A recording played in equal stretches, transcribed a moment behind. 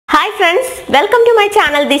Hi friends, welcome to my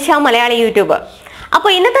channel Disha Malayalam YouTuber. അപ്പോൾ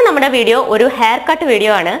ഇന്നത്തെ നമ്മുടെ വീഡിയോ ഒരു ഹെയർ കട്ട്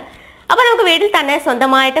വീഡിയോ ആണ്. അപ്പോൾ നമുക്ക് വീട്ടിൽ തന്നെ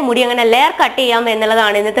സ്വന്തമായിട്ട് മുടി എങ്ങനെ ലെയർ കട്ട് ചെയ്യാം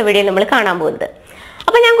എന്നുള്ളതാണ് ഇന്നത്തെ വീഡിയോയിൽ നമ്മൾ കാണാൻ പോകുന്നത്.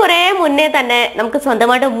 അപ്പോൾ ഞാൻ കുറേ മുന്നേ തന്നെ നമുക്ക്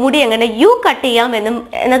സ്വന്തമായിട്ട് മുടി എങ്ങനെ യു കട്ട് ചെയ്യാം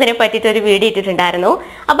എന്നതിനെ പറ്റിയിട്ട് ഒരു വീഡിയോ ഇട്ടിട്ടുണ്ടായിരുന്നു.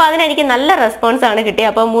 അപ്പോൾ അതിന് എനിക്ക് നല്ല റെസ്പോൺസ് ആണ് കിട്ടിയത്.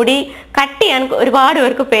 അപ്പോൾ മുടി കട്ട് ചെയ്യാൻ ഒരുപാട്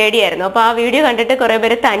പേർക്ക് പേടിയായിരുന്നു. അപ്പോൾ ആ വീഡിയോ കണ്ടിട്ട് കുറേ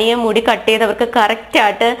പേര് തനിയെ മുടി കട്ട് ചെയ്തവർക്ക് കറക്റ്റ്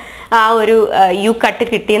ആയിട്ട് ആ ഒരു യു കട്ട്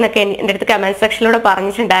കിട്ടിയെന്നൊക്കെ എൻ്റെ അടുത്ത് കമന്റ് സെക്ഷനിലൂടെ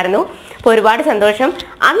പറഞ്ഞിട്ടുണ്ടായിരുന്നു. അപ്പോൾ ഒരുപാട് സന്തോഷം.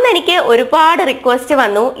 അന്ന് എനിക്ക് ഒരുപാട് റിക്വസ്റ്റ്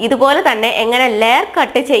വന്നു ഇതുപോലെ തന്നെ എങ്ങനെ ലെയർ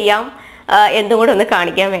കട്ട് ചെയ്യാം എന്നും കൂടെ ഒന്ന്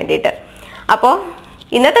കാണിക്കാൻ വേണ്ടിയിട്ട്. അപ്പോൾ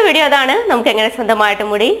ഇന്നത്തെ വീഡിയോ അതാണ്, നമുക്ക് എങ്ങനെ സ്വന്തമായിട്ട്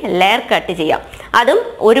മുടി ലെയർ കട്ട് ചെയ്യാം, അതും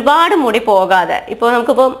ഒരുപാട് മുടി പോകാതെ. ഇപ്പോൾ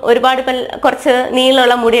നമുക്കിപ്പോൾ ഒരുപാട് ഇപ്പം കുറച്ച്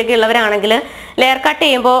നീളമുള്ള മുടിയൊക്കെ ഉള്ളവരാണെങ്കിൽ ലെയർ കട്ട്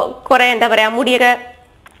ചെയ്യുമ്പോൾ കുറേ എന്താ പറയുക മുടിയൊക്കെ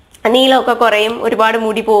നീളമൊക്കെ കുറയും, ഒരുപാട്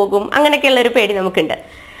മുടി പോകും, അങ്ങനെയൊക്കെയുള്ളൊരു പേടി നമുക്കുണ്ട്.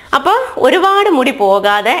 അപ്പോൾ ഒരുപാട് മുടി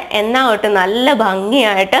പോകാതെ എന്നായിട്ട് നല്ല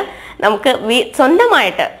ഭംഗിയായിട്ട് നമുക്ക്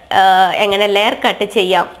സ്വന്തമായിട്ട് എങ്ങനെ ലെയർ കട്ട്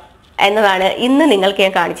ചെയ്യാം എന്നതാണ് ഇന്ന് നിങ്ങൾക്ക്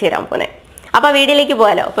ഞാൻ കാണിച്ചു തരാൻ പോകുന്നത്. അപ്പോൾ വീഡിയോയിലേക്ക്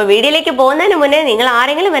പോകാലോ. അപ്പോൾ വീഡിയോയിലേക്ക് പോകുന്നതിന് മുന്നേ നിങ്ങൾ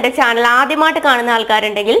ആരെങ്കിലും എൻ്റെ ചാനൽ ആദ്യമായിട്ട് കാണുന്ന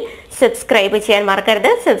ആൾക്കാരുണ്ടെങ്കിൽ സബ്സ്ക്രൈബ് ചെയ്യാൻ മറക്കരുത്.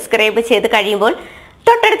 സബ്സ്ക്രൈബ് ചെയ്ത് കഴിയുമ്പോൾ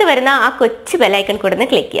തൊട്ടടുത്ത് വരുന്ന ആ കൊച്ചു ബെല്ലൈക്കൺ കൂടെ ഒന്ന്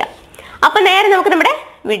ക്ലിക്ക് ചെയ്യാം. അപ്പോൾ നേരെ നമുക്ക് നമ്മുടെ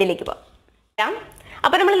വീഡിയോയിലേക്ക് പോകാം.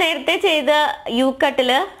 അപ്പോൾ നമ്മൾ നേരത്തെ ചെയ്ത യു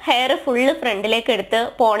കട്ടിൽ ഹെയർ ഫുള്ള് ഫ്രണ്ടിലേക്ക് എടുത്ത്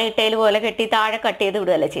പോണിറ്റെയിൽ പോലെ കെട്ടി താഴെ കട്ട് ചെയ്ത്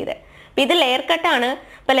വിടുകയല്ല ചെയ്തത്. അപ്പോൾ ഇത് ലെയർ കട്ടാണ്.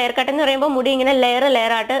 ഇപ്പോൾ ലെയർ കട്ട് എന്ന് പറയുമ്പോൾ മുടി ഇങ്ങനെ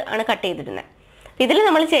ലെയറായിട്ട് ആണ് കട്ട് ചെയ്തിരുന്നത്. ഇതിൽ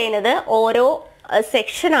നമ്മൾ ചെയ്യുന്നത് ഓരോ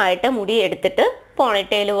സെക്ഷനായിട്ട് മുടി എടുത്തിട്ട്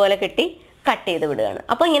പോണിറ്റെയിൽ പോലെ കെട്ടി കട്ട് ചെയ്ത് വിടുകയാണ്.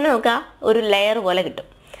 അപ്പോൾ ഇങ്ങനെ നമുക്ക് ഒരു ലെയർ പോലെ കിട്ടും.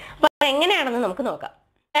 അപ്പോൾ എങ്ങനെയാണെന്ന് നമുക്ക് നോക്കാം.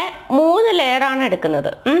 3 ലെയറാണ്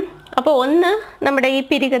എടുക്കുന്നത്. അപ്പോൾ ഒന്ന് നമ്മുടെ ഈ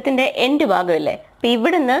പിരികത്തിൻ്റെ എൻഡ് ഭാഗമില്ലേ, അപ്പോൾ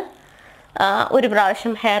ഇവിടുന്ന് ഒരു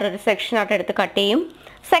പ്രാവശ്യം ഹെയർ ഒരു സെക്ഷനായിട്ട് എടുത്ത് കട്ട് ചെയ്യും.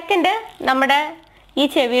 സെക്കൻഡ് നമ്മുടെ ഈ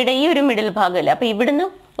ചെവിയുടെ ഈ ഒരു മിഡിൽ ഭാഗമില്ലേ, അപ്പോൾ ഇവിടുന്ന്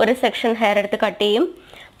ഒരു സെക്ഷൻ ഹെയർ എടുത്ത് കട്ട് ചെയ്യും.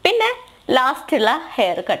 പിന്നെ ലാസ്റ്റുള്ള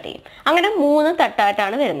ഹെയർ കട്ട് ചെയ്യും. അങ്ങനെ 3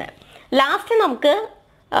 തട്ടായിട്ടാണ് വരുന്നത്. ലാസ്റ്റ് നമുക്ക്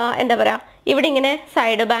എന്താ പറയുക ഇവിടെ ഇങ്ങനെ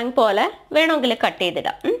സൈഡ് ബാങ്ക് പോലെ വേണമെങ്കിൽ കട്ട്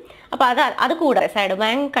ചെയ്തിടാം. അപ്പോൾ അത് കൂടാതെ സൈഡ്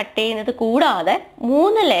ബാങ്ക് കട്ട് ചെയ്യുന്നത് കൂടാതെ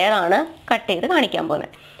 3 ലെയറാണ് കട്ട് ചെയ്ത് കാണിക്കാൻ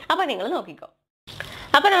പോകുന്നത്. അപ്പോൾ നിങ്ങൾ നോക്കിക്കോ.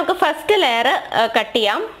 അപ്പോൾ നമുക്ക് ഫസ്റ്റ് ലെയർ കട്ട്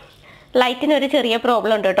ചെയ്യാം. ലൈറ്റിന് ഒരു ചെറിയ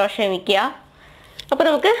പ്രോബ്ലം ഉണ്ട് കേട്ടോ, ക്ഷമിക്കുക. അപ്പോൾ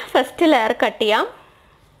നമുക്ക് ഫസ്റ്റ് ലെയർ കട്ട് ചെയ്യാം.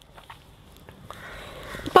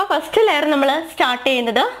 അപ്പോൾ ഫസ്റ്റ് ലെയർ നമ്മൾ സ്റ്റാർട്ട്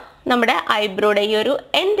ചെയ്യുന്നത് നമ്മുടെ ഐബ്രോയുടെ ഈ ഒരു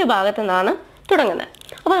എൻഡ് ഭാഗത്തു നിന്നാണ് തുടങ്ങുന്നത്.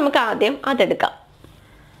 അപ്പോൾ നമുക്ക് ആദ്യം അതെടുക്കാം.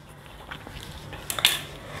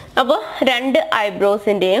 അപ്പോൾ 2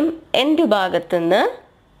 ഐബ്രോസിൻ്റെയും എൻഡ് ഭാഗത്തു നിന്ന്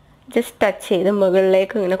ജസ്റ്റ് ടച്ച് ചെയ്ത്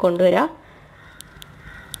മുകളിലേക്ക് ഇങ്ങനെ കൊണ്ടുവരാം.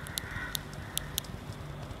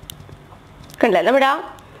 കണ്ടില്ലേ നമ്മുടെ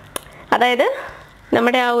അതായത്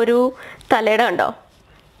നമ്മുടെ ആ ഒരു തലയുടെ കണ്ടോ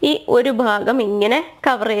ഈ ഒരു ഭാഗം ഇങ്ങനെ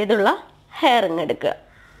കവർ ചെയ്തുള്ള ഹെയർ ഇങ്ങ് എടുക്കുക.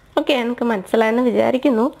 ഓക്കെ, എനിക്ക് മനസ്സിലായെന്ന്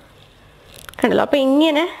വിചാരിക്കുന്നു. കണ്ടല്ലോ, അപ്പോൾ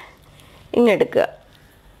ഇങ്ങനെ ഇങ്ങെടുക്കുക.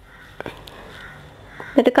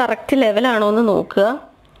 എന്നിട്ട് കറക്റ്റ് ലെവലാണോ എന്ന് നോക്കുക.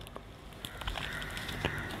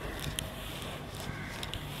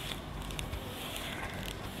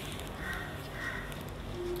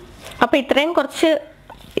 അപ്പോൾ ഇത്രയും കുറച്ച്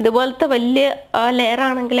ഇതുപോലത്തെ വലിയ ലെയർ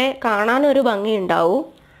ആണെങ്കിലേ കാണാനൊരു ഭംഗി ഉണ്ടാവും.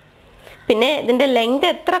 പിന്നെ ഇതിൻ്റെ ലെങ്ത്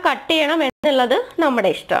എത്ര കട്ട് ചെയ്യണം എന്നുള്ളത്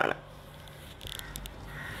നമ്മുടെ ഇഷ്ടമാണ്.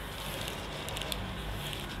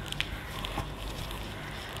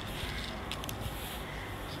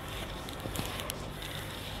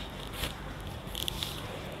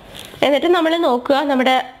 എന്നിട്ട് നമ്മൾ നോക്കുക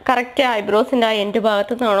നമ്മുടെ കറക്റ്റ് ഐബ്രോസിൻ്റെ ആ എൻഡ്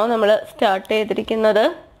ഭാഗത്തു നിന്നാണോ നമ്മൾ സ്റ്റാർട്ട് ചെയ്തിരിക്കുന്നത്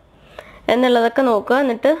എന്നുള്ളതൊക്കെ നോക്കുക.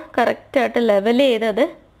 എന്നിട്ട് കറക്റ്റായിട്ട് ലെവൽ ചെയ്തത്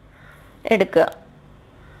എടുക്കുക.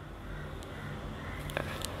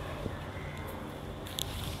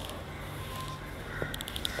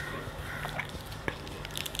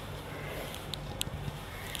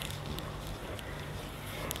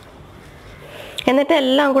 എന്നിട്ട്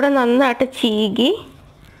എല്ലാം കൂടെ നന്നായിട്ട് ചീകി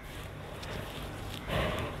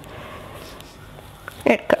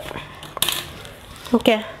എടുക്കാം.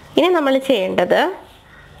 ഓക്കെ, ഇനി നമ്മൾ ചെയ്യേണ്ടത്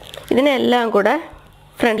ഇതിനെല്ലാം കൂടെ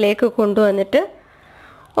ഫ്രണ്ടിലേക്ക് കൊണ്ടുവന്നിട്ട്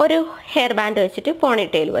ഒരു ഹെയർ ബാൻഡ് വെച്ചിട്ട്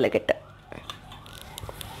പോണിറ്റെയിൽ പോലെ കിട്ടും.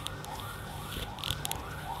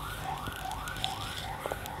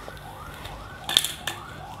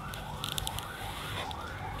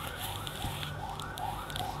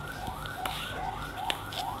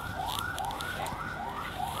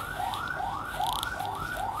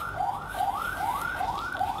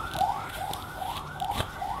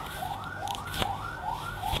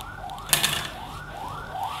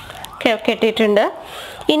 കെട്ടിയിട്ടുണ്ട്.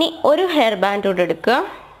 ഇനി ഒരു ഹെയർ ബാൻഡ് കൂടെ എടുക്കുക.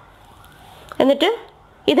 എന്നിട്ട്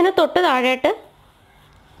ഇതിന് തൊട്ട് താഴെയായിട്ട്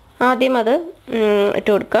ആദ്യം അത് ഇട്ട്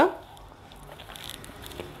കൊടുക്കുക.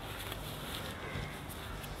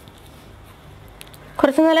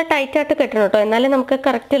 കുറച്ച് നല്ല ടൈറ്റായിട്ട് കെട്ടണം കേട്ടോ, എന്നാലേ നമുക്ക്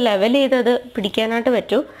കറക്റ്റ് ലെവൽ ചെയ്തത് പിടിക്കാനായിട്ട്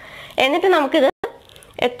പറ്റൂ. എന്നിട്ട് നമുക്കിത്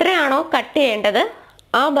എത്രയാണോ കട്ട് ചെയ്യേണ്ടത്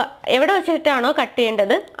എവിടെ വെച്ചിട്ടാണോ കട്ട്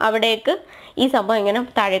ചെയ്യേണ്ടത് അവിടേക്ക് ഈ സംഭവം ഇങ്ങനെ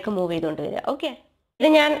താഴേക്ക് മൂവ് ചെയ്തുകൊണ്ട് വരിക. ഓക്കെ, ഇത്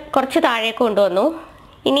ഞാൻ കുറച്ച് താഴേക്ക് കൊണ്ടുവന്നു.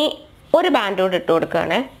 ഇനി ഒരു ബാൻഡ് കൂടെ ഇട്ട്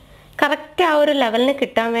കൊടുക്കുകയാണ്. കറക്റ്റ് ആ ഒരു ലെവലിന്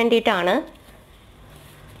കിട്ടാൻ വേണ്ടിയിട്ടാണ്.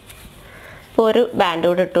 ഇപ്പോൾ ഒരു ബാൻഡ്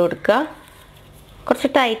കൂടെ ഇട്ട് കൊടുക്കുക. കുറച്ച്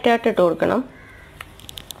ടൈറ്റായിട്ട് ഇട്ട് കൊടുക്കണം.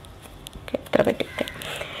 എത്ര പറ്റും.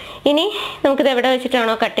 ഇനി നമുക്കിത് എവിടെ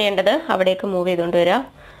വെച്ചിട്ടാണോ കട്ട് ചെയ്യേണ്ടത് അവിടേക്ക് മൂവ് ചെയ്തുകൊണ്ട് വരിക.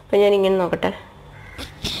 അപ്പോൾ ഞാൻ ഇങ്ങനെ നോക്കട്ടെ.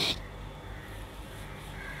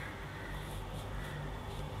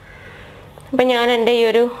 അപ്പം ഞാൻ എൻ്റെ ഈ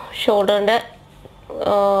ഒരു ഷോൾഡറിൻ്റെ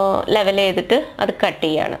ലെവൽ ചെയ്തിട്ട് അത് കട്ട്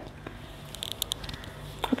ചെയ്യാണ്.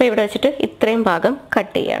 അപ്പോൾ ഇവിടെ വെച്ചിട്ട് ഇത്രയും ഭാഗം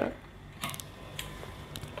കട്ട് ചെയ്യാണ്.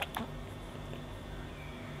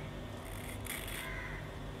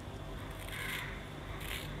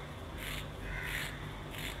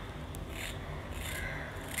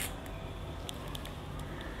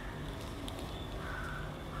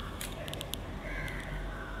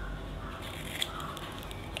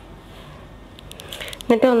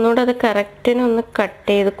 എന്നിട്ട് ഒന്നുകൂടെ അത് കറക്റ്റിനൊന്ന് കട്ട്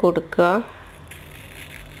ചെയ്ത് കൊടുക്കുക.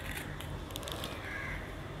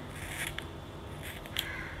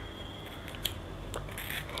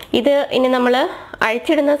 ഇത് ഇനി നമ്മൾ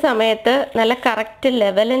അഴിച്ചിടുന്ന സമയത്ത് നല്ല കറക്റ്റ്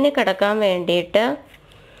ലെവലിന് കിടക്കാൻ വേണ്ടിയിട്ട്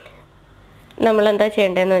നമ്മൾ എന്താ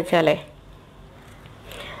ചെയ്യേണ്ടതെന്ന് വെച്ചാലേ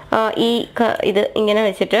ഇത് ഇങ്ങനെ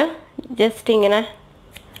വെച്ചിട്ട് ജസ്റ്റ് ഇങ്ങനെ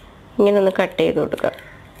ഒന്ന് കട്ട് ചെയ്ത് കൊടുക്കുക.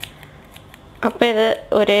 അപ്പോൾ ഇത്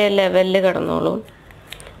ഒരേ ലെവലിൽ കിടന്നോളൂ.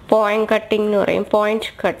 പോയിന്റ് കട്ടിംഗ് എന്ന് പറയും, പോയിന്റ്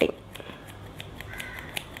കട്ടിംഗ്.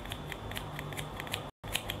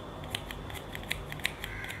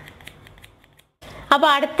 അപ്പോൾ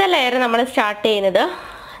അടുത്ത ലെയർ നമ്മൾ സ്റ്റാർട്ട് ചെയ്യുന്നത്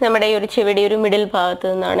നമ്മുടെ ഈ ഒരു ചെവിയുടെ ഒരു മിഡിൽ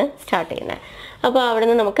ഭാഗത്ത് നിന്നാണ് സ്റ്റാർട്ട് ചെയ്യുന്നത്. അപ്പോൾ അവിടെ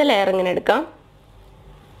നിന്ന് നമുക്ക് ലെയർ ഇങ്ങനെ എടുക്കാം.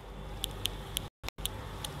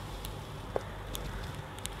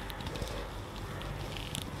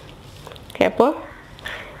 ഓക്കെ, അപ്പോൾ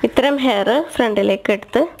ഇത്രയും ഹെയർ ഫ്രണ്ടിലേക്ക്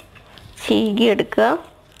എടുത്ത് ചീകി എടുക്കുക.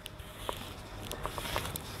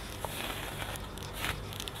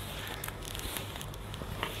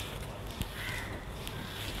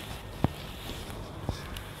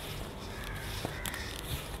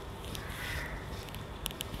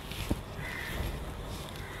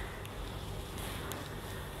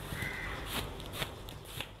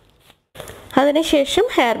 അതിനുശേഷം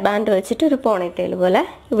ഹെയർ ബാൻഡ് വെച്ചിട്ട് ഒരു പോണിറ്റെയിൽ പോലെ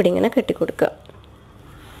ഇവിടെ ഇങ്ങനെ കെട്ടിക്കൊടുക്കുക.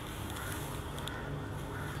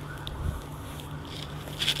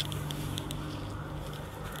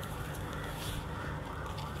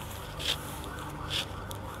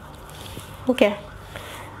 ഓക്കെ,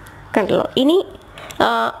 കണ്ടല്ലോ. ഇനി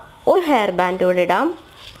ഒരു ഹെയർ ബാൻഡ് കൂടെ ഇടാം.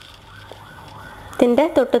 ഇതിൻ്റെ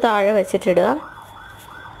തൊട്ട് താഴെ വെച്ചിട്ടിടുക.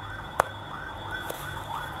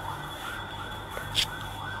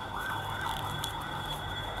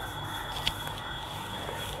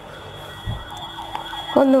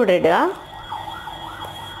 ഒന്നുകൂടെ ഇടുക.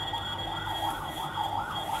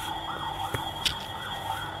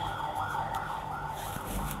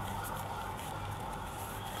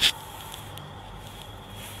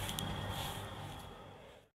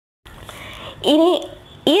 ഇനി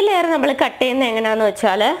ഈ ലെയർ നമ്മൾ കട്ട് ചെയ്യുന്നത് എങ്ങനെയാണെന്ന്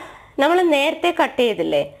വെച്ചാൽ, നമ്മൾ നേരത്തെ കട്ട്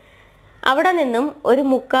ചെയ്തില്ലേ അവിടെ നിന്നും ഒരു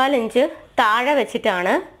 3/4 ഇഞ്ച് താഴെ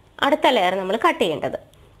വെച്ചിട്ടാണ് അടുത്ത ലെയർ നമ്മൾ കട്ട് ചെയ്യേണ്ടത്.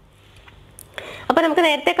 അപ്പോൾ നമുക്ക്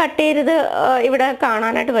നേരത്തെ കട്ട് ചെയ്തത് ഇവിടെ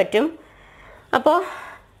കാണാനായിട്ട് പറ്റും. അപ്പോൾ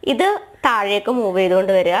ഇത് താഴേക്ക് മൂവ്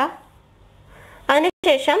ചെയ്തുകൊണ്ട് വരിക.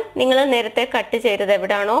 അതിനുശേഷം നിങ്ങൾ നേരത്തെ കട്ട് ചെയ്തത്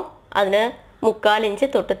എവിടെയാണോ അതിന് 3/4 ഇഞ്ച്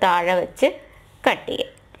തൊട്ട് താഴെ വെച്ച് കട്ട് ചെയ്യുക.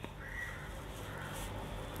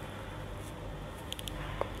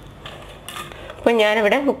 അപ്പോൾ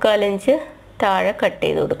ഞാനിവിടെ 3/4 ഇഞ്ച് താഴെ കട്ട്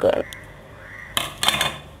ചെയ്ത് കൊടുക്കുകയാണ്.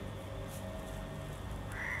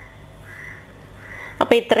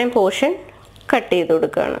 അപ്പോൾ ഇത്രയും പോർഷൻ കട്ട് ചെയ്ത്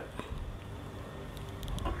കൊടുക്കുകയാണ്.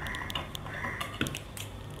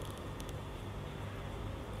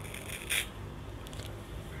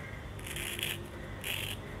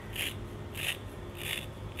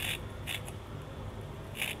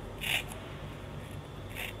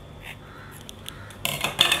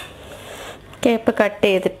 കേപ്പ് കട്ട്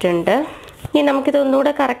ചെയ്തിട്ടുണ്ട്. ഇനി നമുക്കിത്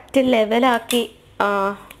ഒന്നുകൂടെ കറക്റ്റ് ലെവലാക്കി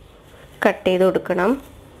കട്ട് ചെയ്ത് കൊടുക്കണം.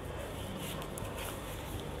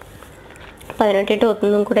 അപ്പോൾ അതിന് വേണ്ടിയിട്ട്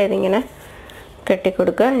ഒന്നും കൂടെ ഇതിങ്ങനെ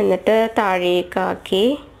കെട്ടിക്കൊടുക്കുക. എന്നിട്ട് താഴേക്കാക്കി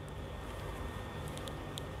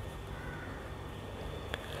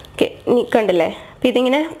കണ്ടില്ലേ. അപ്പം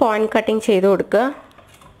ഇതിങ്ങനെ പോയിന്റ് കട്ടിങ് ചെയ്ത് കൊടുക്കുക.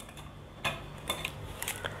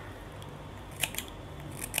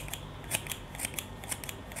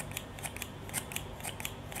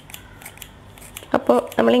 അപ്പോൾ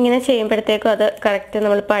നമ്മൾ നമ്മളിങ്ങനെ ചെയ്യുമ്പോഴത്തേക്കും അത് കറക്റ്റ്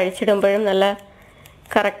നമ്മൾ പഴിച്ചിടുമ്പോഴും നല്ല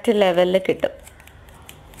കറക്റ്റ് ലെവലിൽ കിട്ടും.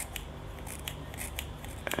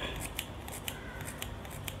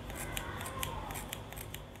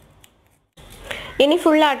 ഇനി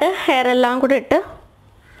ഫുള്ളായിട്ട് ഹെയർ എല്ലാം കൂടെ ഇട്ട്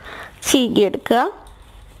ചീകിയെടുക്കുക.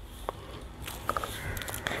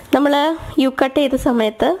 നമ്മൾ യു കട്ട് ചെയ്ത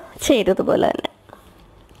സമയത്ത് ചെയ്തതുപോലെ തന്നെ.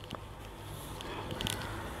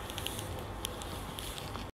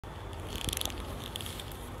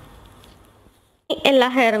 എല്ലാ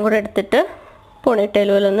ഹെയറും കൂടെ എടുത്തിട്ട് പോണിറ്റെയിൽ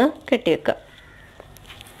പോലെ ഒന്ന് കെട്ടിവെക്കുക.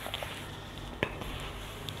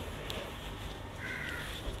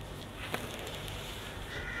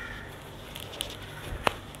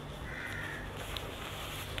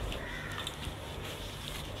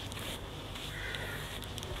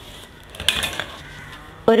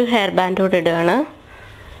 ഒരു ഹെയർ ബാൻഡ് കൂടെ ഇടുകയാണ്.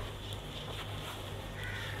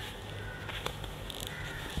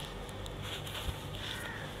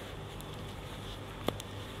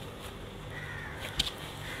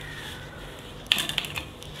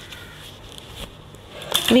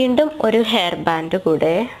 വീണ്ടും ഒരു ഹെയർ ബാൻഡ്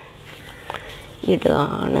കൂടെ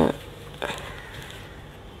ഇടുകയാണ്.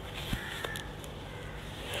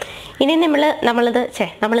 ഇനി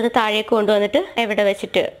നമ്മളിത് താഴേക്ക് കൊണ്ടുവന്നിട്ട് എവിടെ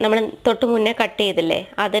വെച്ചിട്ട് നമ്മൾ തൊട്ട് മുന്നേ കട്ട് ചെയ്തില്ലേ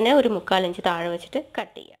അതിനെ ഒരു 3/4 ഇഞ്ച് താഴെ വെച്ചിട്ട്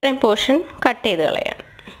കട്ട് ചെയ്യുക. ഇത്രയും പോർഷൻ കട്ട് ചെയ്ത് കളയാണ്.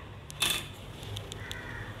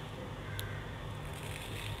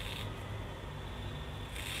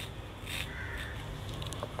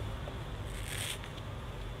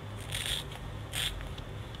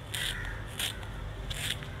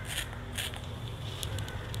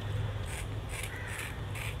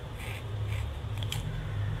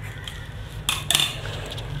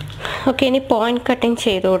 ഓക്കെ, ഇനി പോയിന്റ് കട്ടിങ്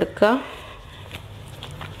ചെയ്ത് കൊടുക്കുക.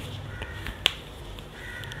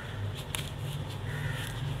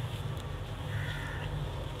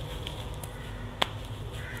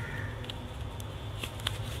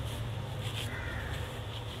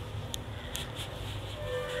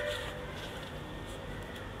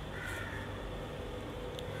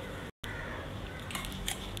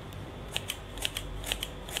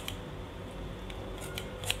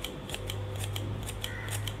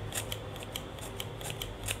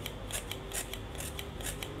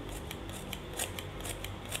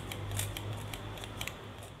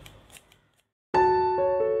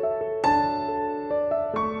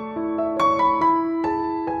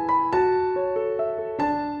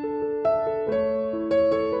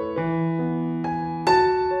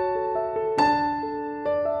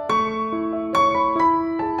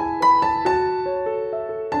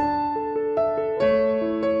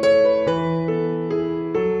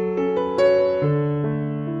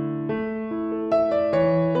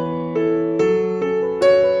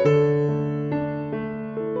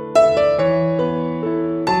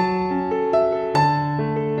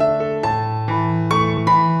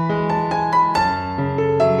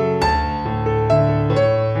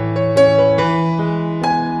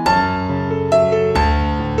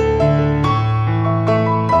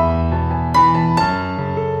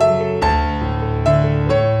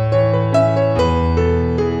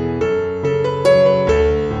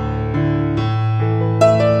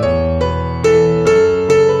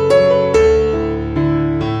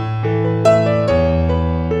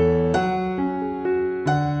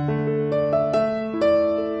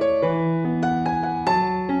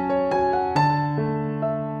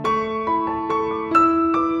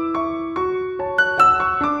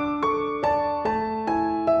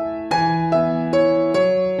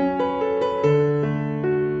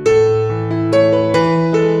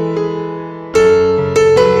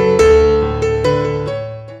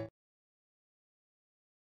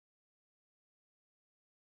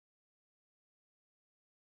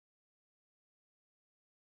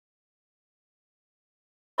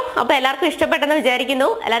 അപ്പോൾ എല്ലാവർക്കും ഇഷ്ടപ്പെട്ടെന്ന് വിചാരിക്കുന്നു.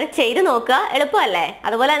 എല്ലാവരും ചെയ്ത് നോക്കുക, എളുപ്പമല്ലേ?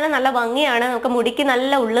 അതുപോലെ തന്നെ നല്ല ഭംഗിയാണ്, നമുക്ക് മുടിക്ക്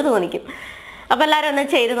നല്ല ഉള്ളു തോന്നിക്കും. അപ്പോൾ എല്ലാവരും ഒന്ന്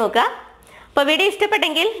ചെയ്ത് നോക്കുക. അപ്പോൾ വീഡിയോ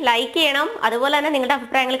ഇഷ്ടപ്പെട്ടെങ്കിൽ ലൈക്ക് ചെയ്യണം, അതുപോലെ തന്നെ നിങ്ങളുടെ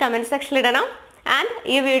അഭിപ്രായങ്ങൾ കമൻറ്റ് സെക്ഷനിൽ ഇടണം. ആൻഡ്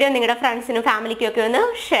ഈ വീഡിയോ നിങ്ങളുടെ ഫ്രണ്ട്സിനും ഫാമിലിക്കും ഒക്കെ ഒന്ന്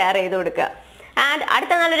ഷെയർ ചെയ്ത് കൊടുക്കുക. ആൻഡ്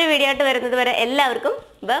അടുത്ത നല്ലൊരു വീഡിയോ ആയിട്ട് വരുന്നത് വരെ എല്ലാവർക്കും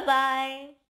ബൈ ബൈ.